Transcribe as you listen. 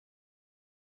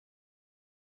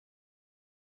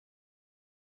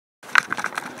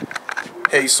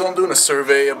Hey, so I'm doing a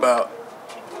survey about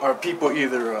are people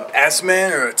either an ass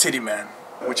man or a titty man?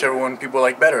 Whichever one people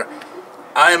like better.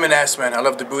 I am an ass man. I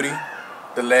love the booty,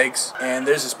 the legs, and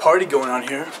there's this party going on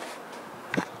here.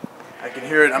 I can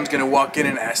hear it. I'm just gonna walk in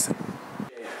and ask them.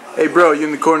 Hey bro, you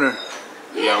in the corner.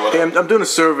 Yeah, what Hey, up? I'm doing a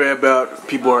survey about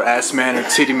people are ass man or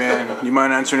titty man. You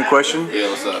mind answering the question? Yeah,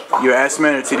 what's up? You ass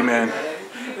man or titty man?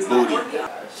 Booty.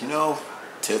 You know,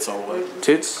 tits all the way.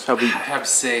 Tits? How big? I have to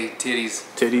say titties.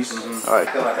 Titties? Alright.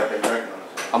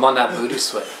 I'm on that booty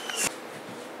sweat.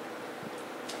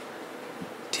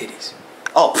 Titties.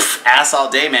 Oh, ass all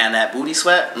day, man. That booty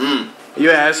sweat. You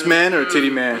an ass man or a titty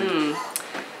man?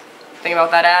 Think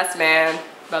about that ass, man.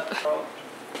 About the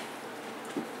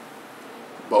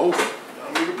Both.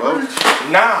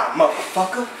 Nah,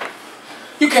 motherfucker.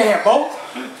 You can't have both.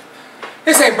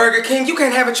 This ain't Burger King. You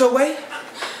can't have it your way.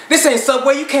 This ain't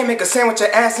Subway. You can't make a sandwich of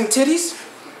ass and titties.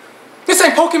 This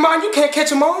ain't Pokemon. You can't catch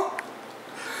them all.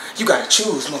 You gotta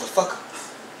choose, motherfucker.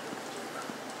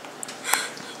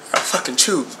 You gotta fucking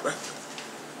choose, bro.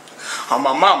 On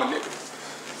my mama, nigga.